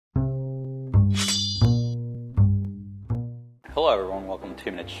Hello everyone, welcome to 2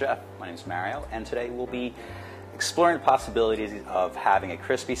 Minute Chef. My name is Mario, and today we'll be exploring the possibilities of having a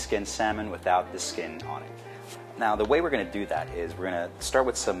crispy skinned salmon without the skin on it. Now the way we're going to do that is we're going to start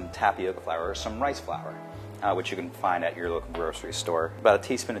with some tapioca flour or some rice flour, which you can find at your local grocery store. About a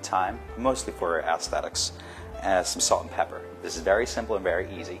teaspoon of thyme, mostly for aesthetics, and some salt and pepper. This is very simple and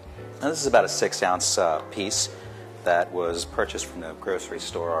very easy. Now this is about a 6-ounce piece that was purchased from the grocery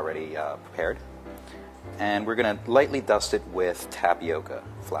store already prepared. And we're going to lightly dust it with tapioca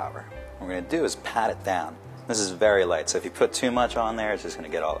flour. What we're going to do is pat it down. This is very light, so if you put too much on there, it's just going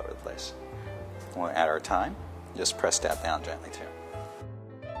to get all over the place. We'll add our thyme. Just press that down gently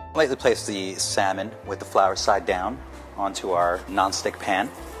too. Lightly place the salmon with the flour side down onto our non-stick pan.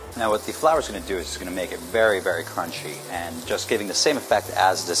 Now what the flour is going to do is it's going to make it very, very crunchy and just giving the same effect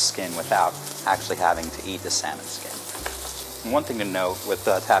as the skin without actually having to eat the salmon skin. And one thing to note with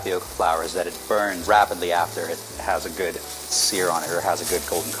tapioca flour is that it burns rapidly after it has a good sear on it or has a good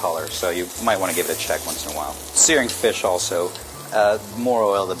golden color, so you might want to give it a check once in a while. Searing fish also, the more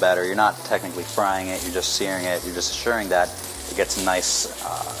oil the better. You're not technically frying it, you're just searing it, you're just assuring that it gets a nice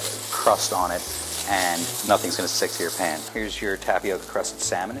crust on it and nothing's going to stick to your pan. Here's your tapioca crusted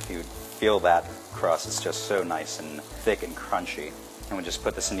salmon. If you feel that crust, it's just so nice and thick and crunchy. And we'll just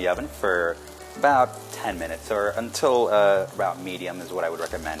put this in the oven for about 10 minutes, or until about medium is what I would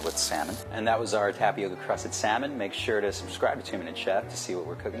recommend with salmon. And that was our tapioca crusted salmon. Make sure to subscribe to 2 Minute Chef to see what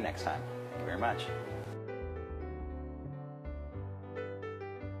we're cooking next time. Thank you very much.